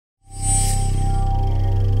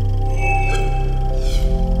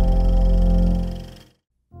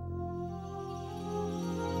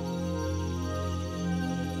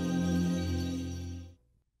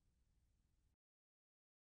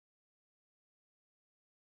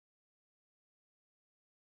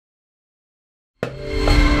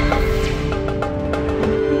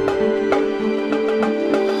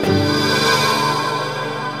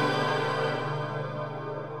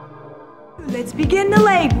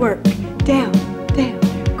leg work. Down, down.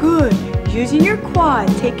 Good. Using your quad,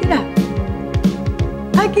 take it up.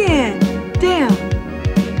 Again, down.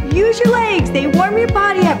 Use your legs, they warm your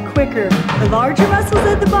body up quicker. The larger muscles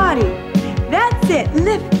of the body. That's it,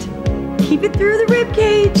 lift. Keep it through the rib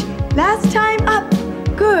cage. Last time, up.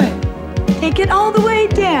 Good. Take it all the way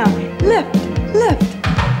down. Lift, lift.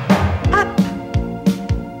 Up.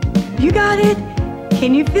 You got it.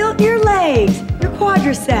 Can you feel your legs, your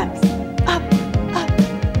quadriceps? Up, up.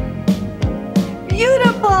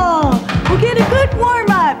 Beautiful. We'll get a good warm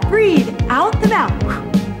up. Breathe out the mouth.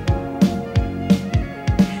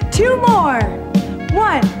 2 more.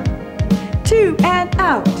 1, 2, and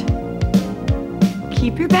out.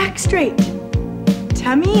 Keep your back straight.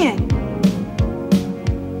 Tummy in.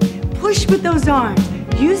 Push with those arms.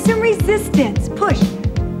 Use some resistance. Push,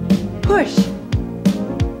 push.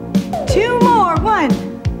 2 more. 1,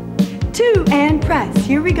 2, and press.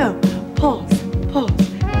 Here we go. Pulse, pulse.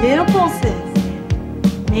 Little pulses.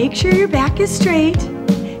 Make sure your back is straight,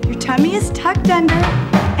 your tummy is tucked under,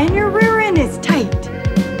 and your rear end is tight.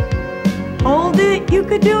 Hold it. You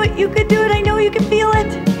could do it. You could do it. I know you can feel it.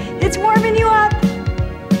 It's warming you up.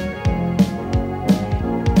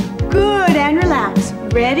 Good, and relax.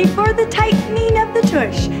 Ready for the tightening of the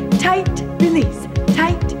tush. Tight, release,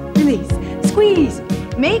 tight, release. Squeeze.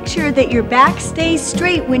 Make sure that your back stays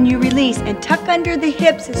straight when you release and tuck under the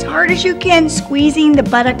hips as hard as you can, squeezing the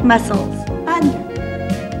buttock muscles.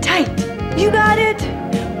 Under, tight. You got it.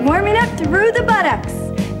 Warming up through the buttocks.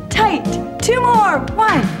 Tight. 2 more.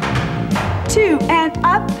 1, 2, and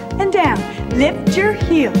up and down. Lift your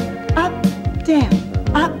heel. Up, down,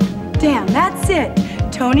 up, down. That's it.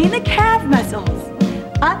 Toning the calf muscles.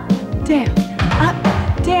 Up, down, up,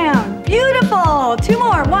 down. Beautiful. 2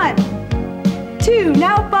 more. 1, 2.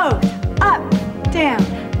 Now both. Up, down,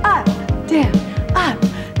 up, down, up.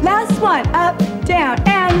 Last one. Up, down,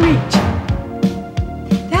 and reach.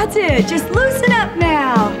 That's it. Just loosen up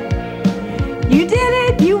now. You did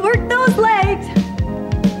it. You worked those legs.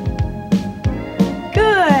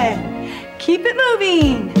 Good. Keep it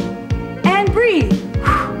moving. And breathe.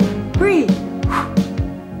 Breathe.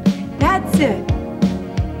 That's it.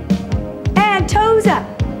 And toes up.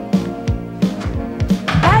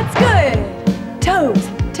 That's good. Toes,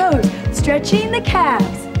 toes. Stretching the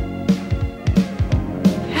calves.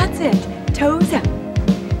 That's it. Toes up.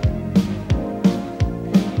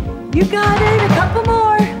 You got it. A couple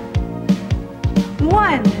more.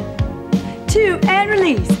 1, 2, and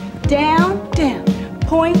release. Down, down.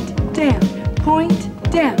 Point, down.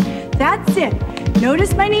 Point, down. That's it.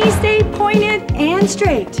 Notice my knees stay pointed and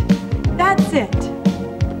straight. That's it.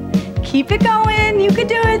 Keep it going. You can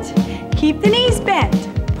do it. Keep the knees bent.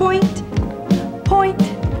 Point, point.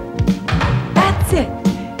 That's it.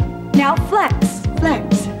 Now flex,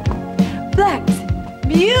 flex, flex.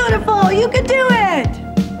 Beautiful. You can do it.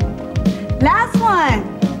 Last one.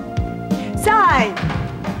 Side.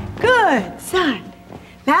 Good. Side.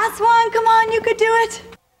 Last one. Come on. You could do it.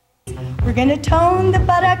 We're going to tone the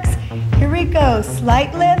buttocks. Here we go.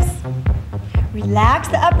 Slight lifts. Relax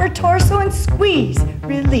the upper torso and squeeze.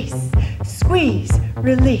 Release. Squeeze.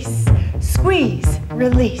 Release. Squeeze.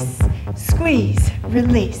 Release. Squeeze.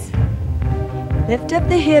 Release. Lift up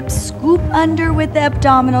the hips. Scoop under with the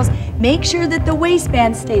abdominals. Make sure that the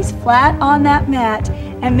waistband stays flat on that mat.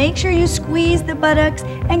 And make sure you squeeze the buttocks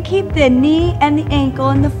and keep the knee and the ankle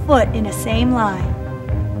and the foot in the same line.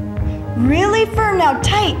 Really firm now,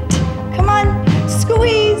 tight. Come on,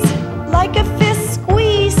 squeeze like a fist,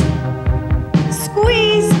 squeeze.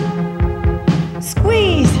 Squeeze,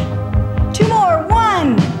 squeeze. 2 more,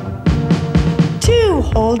 1, 2.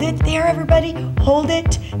 Hold it there, everybody, hold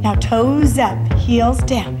it. Now toes up, heels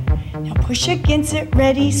down. Now push against it,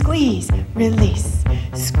 ready, squeeze, release.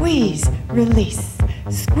 Squeeze, release.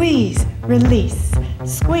 Squeeze, release,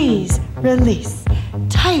 squeeze, release,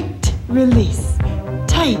 tight, release,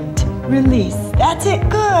 tight, release. That's it,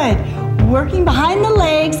 good. Working behind the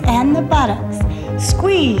legs and the buttocks.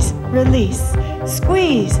 Squeeze, release,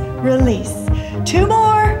 squeeze, release. 2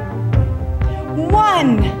 more.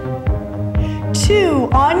 1, 2.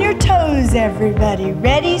 On your toes, everybody.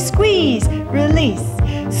 Ready, squeeze, release,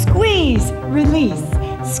 squeeze, release,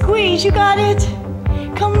 squeeze. You got it.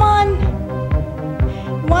 Come on.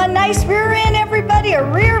 One nice rear end, everybody, a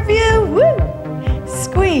rear view, woo!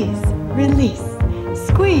 Squeeze, release,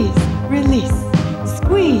 squeeze, release,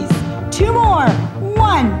 squeeze. 2 more,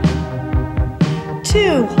 1,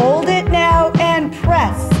 2. Hold it now and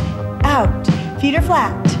press, out. Feet are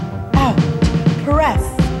flat, out, press,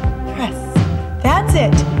 press. That's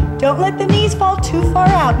it. Don't let the knees fall too far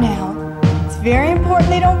out now. It's very important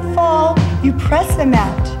they don't fall. You press them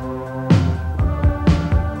out.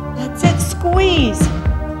 squeeze,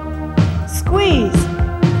 squeeze.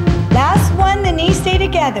 Last one, the knees stay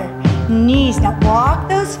together. Knees, now walk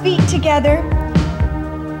those feet together.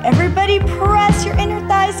 Everybody press your inner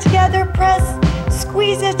thighs together, press,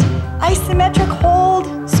 squeeze it, isometric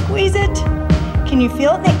hold, squeeze it. Can you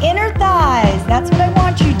feel it in the inner thighs? That's what I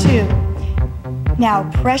want you to. Now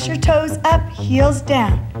press your toes up, heels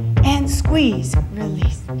down, and squeeze,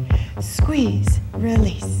 release, squeeze,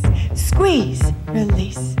 release, squeeze,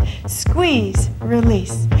 release, squeeze,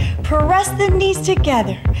 release. Press the knees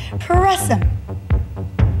together, press them,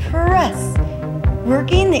 press.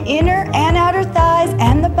 Working the inner and outer thighs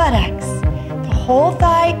and the buttocks, the whole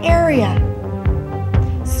thigh area.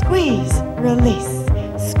 Squeeze, release,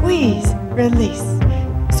 squeeze, release,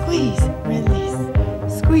 squeeze, release,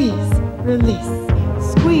 squeeze, release,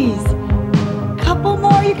 squeeze. Couple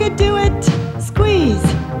more, you could do it. Squeeze,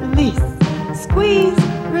 release, squeeze,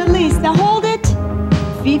 release. Now hold it,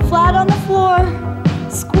 feet flat on the floor.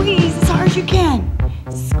 Squeeze as hard as you can.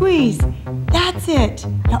 Squeeze, that's it.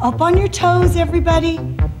 Now up on your toes, everybody.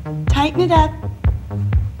 Tighten it up.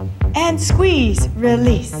 And squeeze,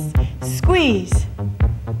 release, squeeze,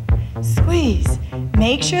 squeeze.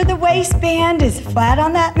 Make sure the waistband is flat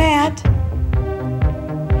on that mat.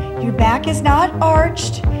 Your back is not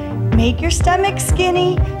arched. Make your stomach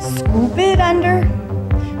skinny. Scoop it under.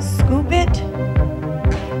 Scoop it.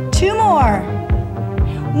 2 more.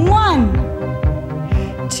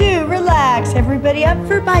 1, 2, relax. Everybody up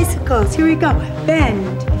for bicycles. Here we go.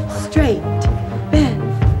 Bend, straight, bend,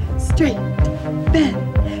 straight, bend.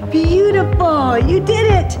 Beautiful. You did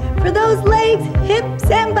it. For those legs, hips,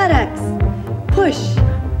 and buttocks. Push,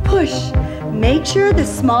 push. Make sure the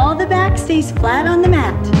small of the back stays flat on the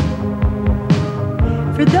mat.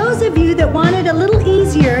 For those of you that want it a little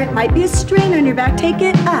easier, it might be a strain on your back. Take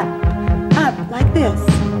it up, like this.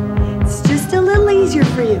 It's just a little easier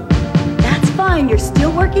for you. That's fine, you're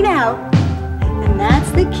still working out, and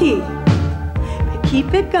that's the key. But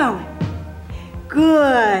keep it going.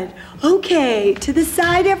 Good. Okay, to the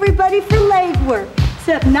side, everybody, for leg work.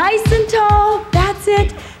 Sit up nice and tall, that's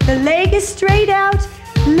it. The leg is straight out.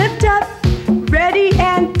 Lift up, ready,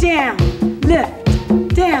 and down. Lift,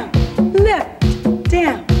 down, lift,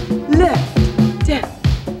 down, lift, down.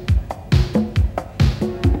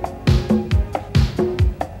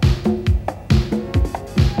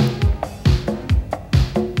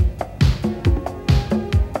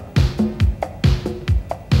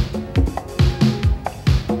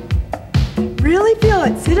 Really feel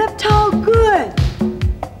it. Sit up tall. Good.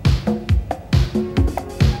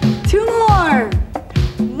 2 more.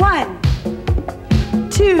 1,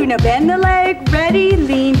 2. Now bend the leg. Ready.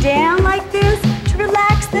 Lean down like this to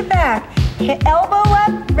relax the back. Hit elbow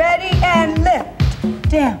up. Ready. And lift.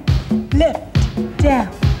 Down. Lift. Down.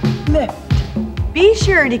 Lift. Be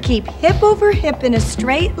sure to keep hip over hip in a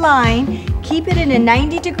straight line. Keep it in a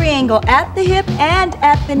 90-degree angle at the hip and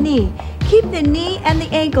at the knee. Keep the knee and the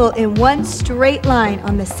ankle in one straight line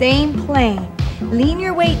on the same plane. Lean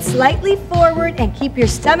your weight slightly forward and keep your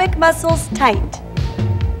stomach muscles tight.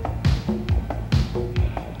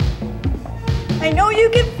 I know you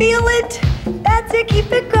can feel it. That's it,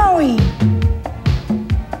 keep it going.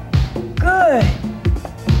 Good.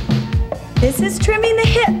 This is trimming the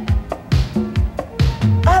hip.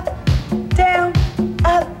 Up, down,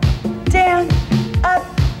 up, down, up,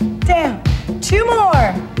 down. 2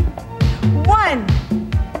 more. 1,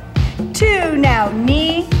 2, now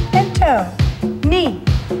knee and toe, knee,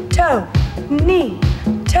 toe, knee,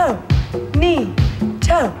 toe, knee,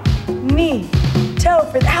 toe, knee, toe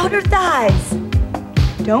for the outer thighs.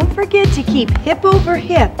 Don't forget to keep hip over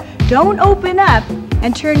hip. Don't open up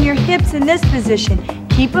and turn your hips in this position.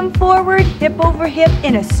 Keep them forward, hip over hip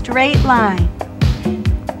in a straight line.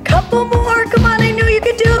 Couple more, come on, I know you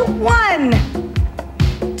can do it.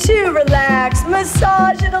 1, 2, relax,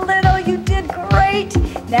 massage it a little, you did great.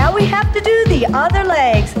 Now we have to do the other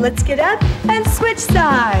leg. So let's get up and switch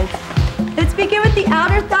sides. Let's begin with the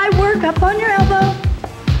outer thigh work, up on your elbow.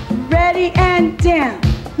 Ready and down,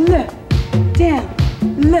 lift, down,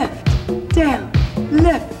 lift, down,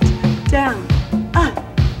 lift, down, up,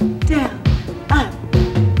 down, up.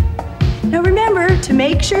 Now remember to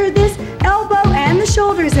make sure this elbow and the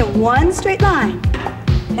shoulder is in one straight line.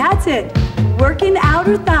 That's it. Working the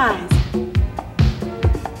outer thighs.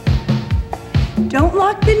 Don't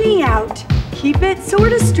lock the knee out. Keep it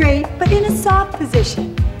sort of straight, but in a soft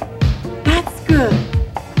position. That's good.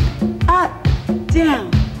 Up,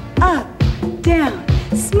 down, up, down.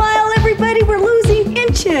 Smile, everybody, we're losing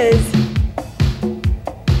inches.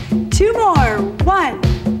 2 more.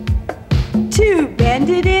 1, 2, bend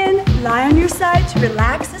it in. Lie on your side to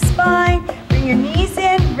relax the spine. Bring your knees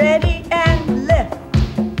in, ready, and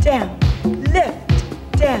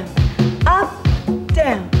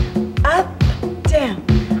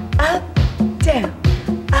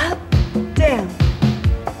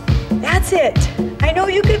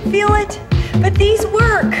but these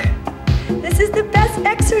work. This is the best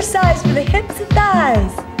exercise for the hips and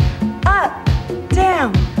thighs. Up,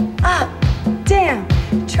 down, up, down.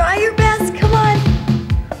 Try your best, come on.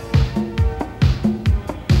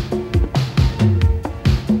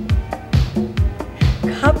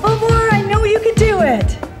 Couple more, I know you can do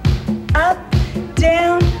it. Up,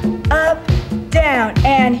 down,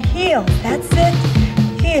 and heel. That's it,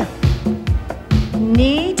 heel.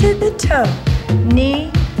 Knee to the toe,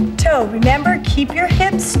 knee, toe. Remember, keep your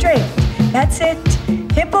hips straight. That's it,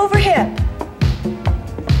 hip over hip.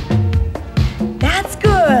 That's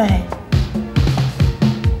good.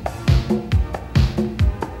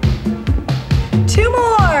 Two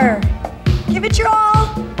more. Give it your all.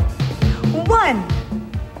 1,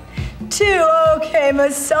 2. Okay,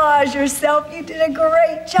 massage yourself. You did a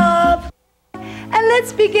great job. And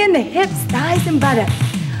let's begin the hips, thighs, and buttocks.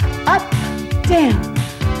 Up, down,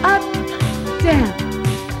 up, down,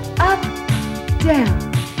 up,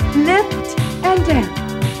 down. Lift and down.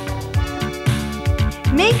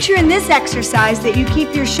 Make sure in this exercise that you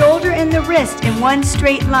keep your shoulder and the wrist in one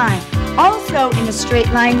straight line. Also in a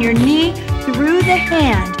straight line, your knee through the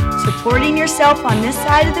hand, supporting yourself on this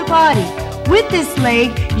side of the body. With this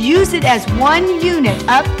leg, use it as one unit,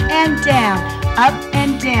 up and down, up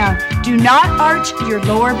and down. Do not arch your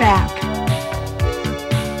lower back.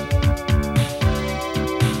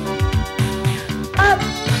 Up,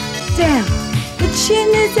 down. The chin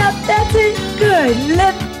is up, that's it, good.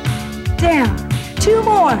 Lift, down. 2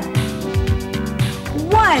 more.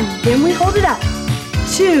 1, then we hold it up.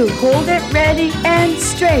 2, hold it ready and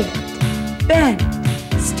straight. Bend,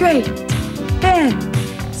 straight, bend,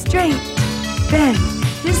 straight, bend.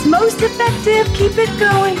 This is most effective, keep it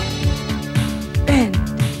going. Bend,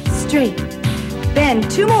 straight,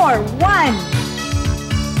 bend. 2 more. 1,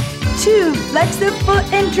 2, flex the foot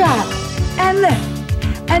and drop, and lift.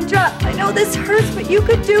 And drop. I know this hurts, but you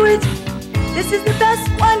could do it. This is the best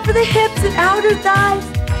one for the hips and outer thighs.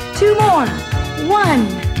 2 more. 1,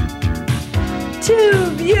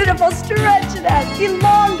 2. Beautiful. Stretch it out.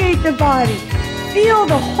 Elongate the body. Feel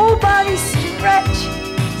the whole body stretch.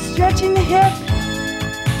 Stretching the hip.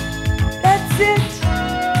 That's it.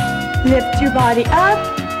 Lift your body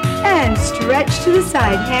up and stretch to the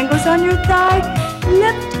side. Hand goes on your thigh.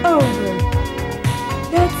 Lift over.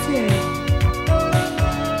 That's it.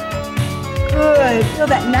 Good. Feel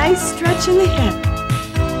that nice stretch in the hip.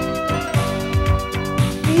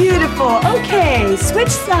 Beautiful. Okay, switch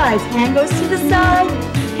sides. Hand goes to the side.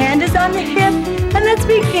 Hand is on the hip. And let's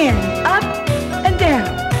begin. Up and down.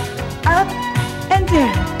 Up and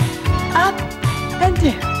down. Up and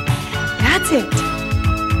down. That's it.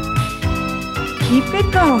 Keep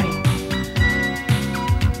it going.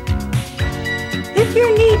 If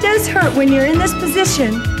your knee does hurt when you're in this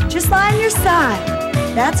position, just lie on your side.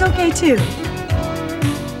 That's okay too.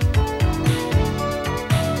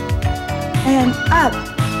 And up,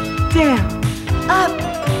 down,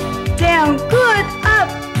 good, up,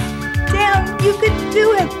 down, you could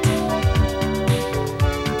do it.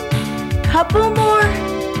 Couple more.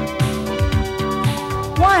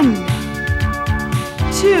 1,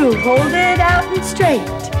 2, hold it out and straight,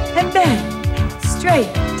 and bend,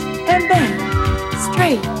 straight, and bend,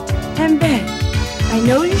 straight, and bend. I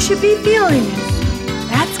know you should be feeling it.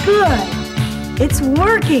 That's good. It's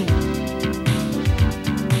working.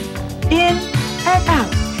 In and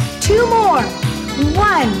out. 2 more.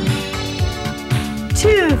 1,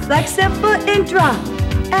 2, flex the foot and drop,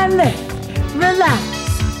 and lift, relax,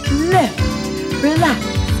 lift, relax,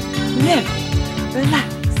 lift, relax,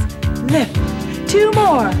 lift. 2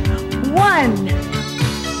 more. 1,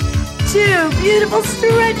 2, beautiful.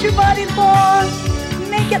 Stretch your body long.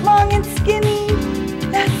 Make it long and skinny.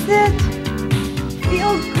 That's it.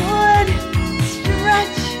 Feel good.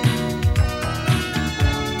 Stretch.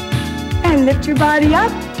 And lift your body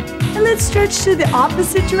up. And let's stretch to the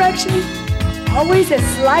opposite direction. Always a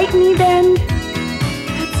slight knee bend.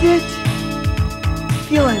 That's it.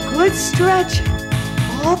 Feel a good stretch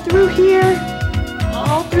all through here.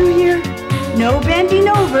 All through here. No bending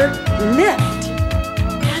over. Lift.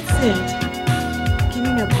 That's it.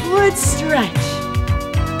 Giving a good stretch.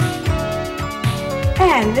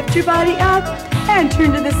 And lift your body up and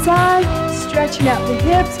turn to the side, stretching out the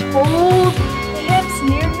hips. Hold the hips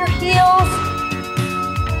near your heels.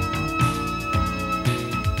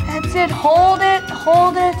 That's it. Hold it,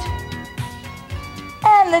 hold it.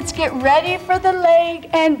 And let's get ready for the leg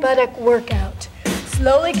and buttock workout.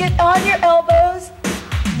 Slowly get on your elbows.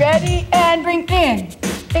 Ready, and bring in,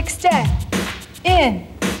 extend, in,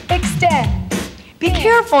 extend. Be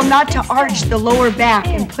careful not to arch the lower back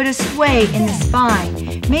and put a sway in the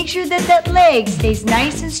spine. Make sure that that leg stays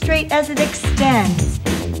nice and straight as it extends.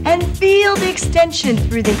 And feel the extension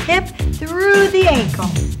through the hip, through the ankle.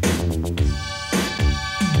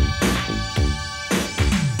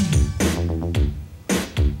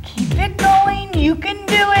 Keep it going. You can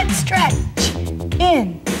do it. Stretch.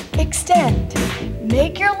 In. Extend.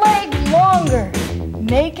 Make your leg longer.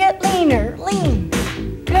 Make it leaner. Lean.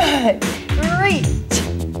 Good. Reach.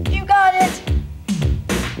 You got it.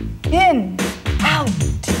 In. Out.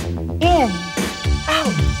 In.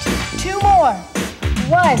 Out. 2 more.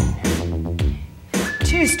 1.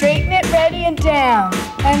 2. Straighten it. Ready and down.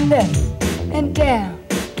 And lift. And down.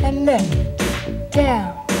 And lift.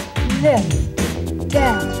 Down. Lift.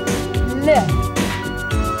 Down. Lift.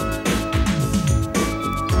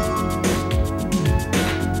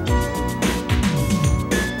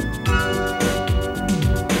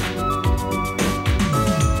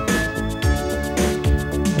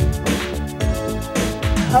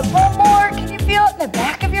 Couple more. Can you feel it in the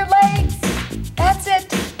back of your legs? That's it.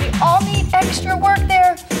 We all need extra work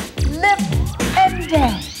there. Lift and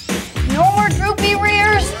down. No more droopy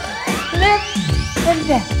rears. Lift and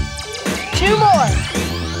down. 2 more.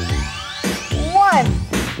 1.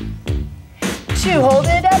 2. Hold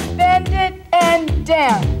it up, bend it, and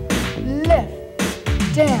down. Lift,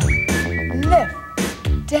 down, lift,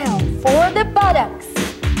 down. For the buttocks.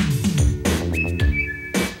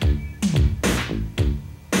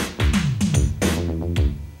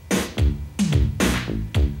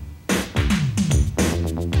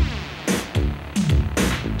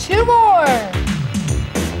 2 more.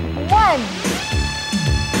 1,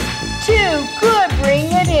 2. Good. Bring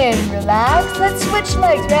it in. Relax. Let's switch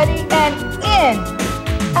legs. Ready? And in,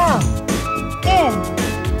 out, in,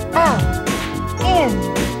 out, in,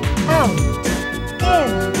 out, in,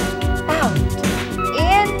 out,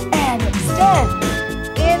 in and extend,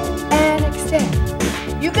 in and extend.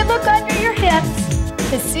 You can look under your hips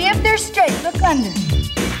to see if they're straight. Look under.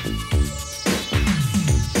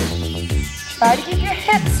 Try to keep your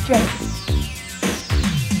hips straight.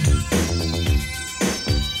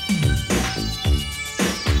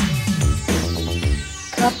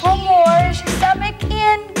 Couple more. Is your stomach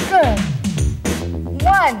in? Good.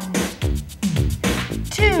 1,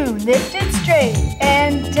 2. Lift it straight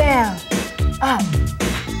and down. Up,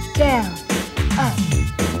 down, up,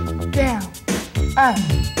 down, up.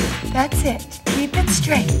 That's it. Keep it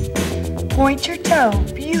straight. Point your toe.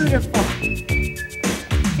 Beautiful.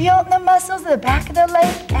 Feel it in the muscles of the back of the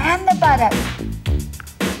leg and the buttock.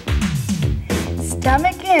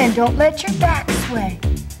 Stomach in. Don't let your back sway.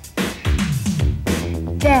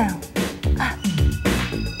 Down, up,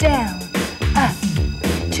 down, up.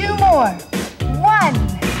 2 more. 1,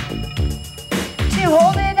 2.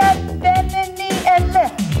 Hold it up, bend the knee, and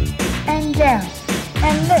lift, and down,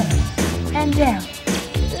 and lift, and down.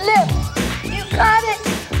 Lift. You got it.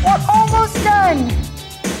 We're almost done.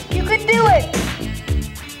 You can do it.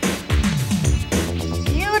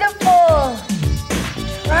 Beautiful.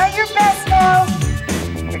 Try your best now.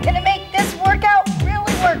 You're going to make this workout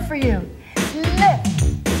really work for you. Lift,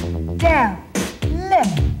 down,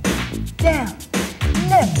 lift, down,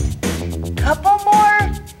 lift. Couple more.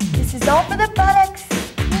 This is all for the buttocks.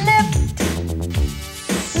 Lift,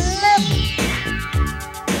 lift.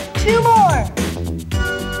 2 more.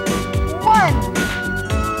 1,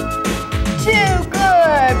 2.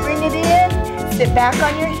 Good. Bring it in. Sit back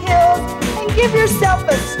on your heels and give yourself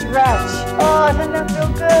a stretch. Oh, doesn't that feel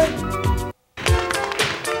good?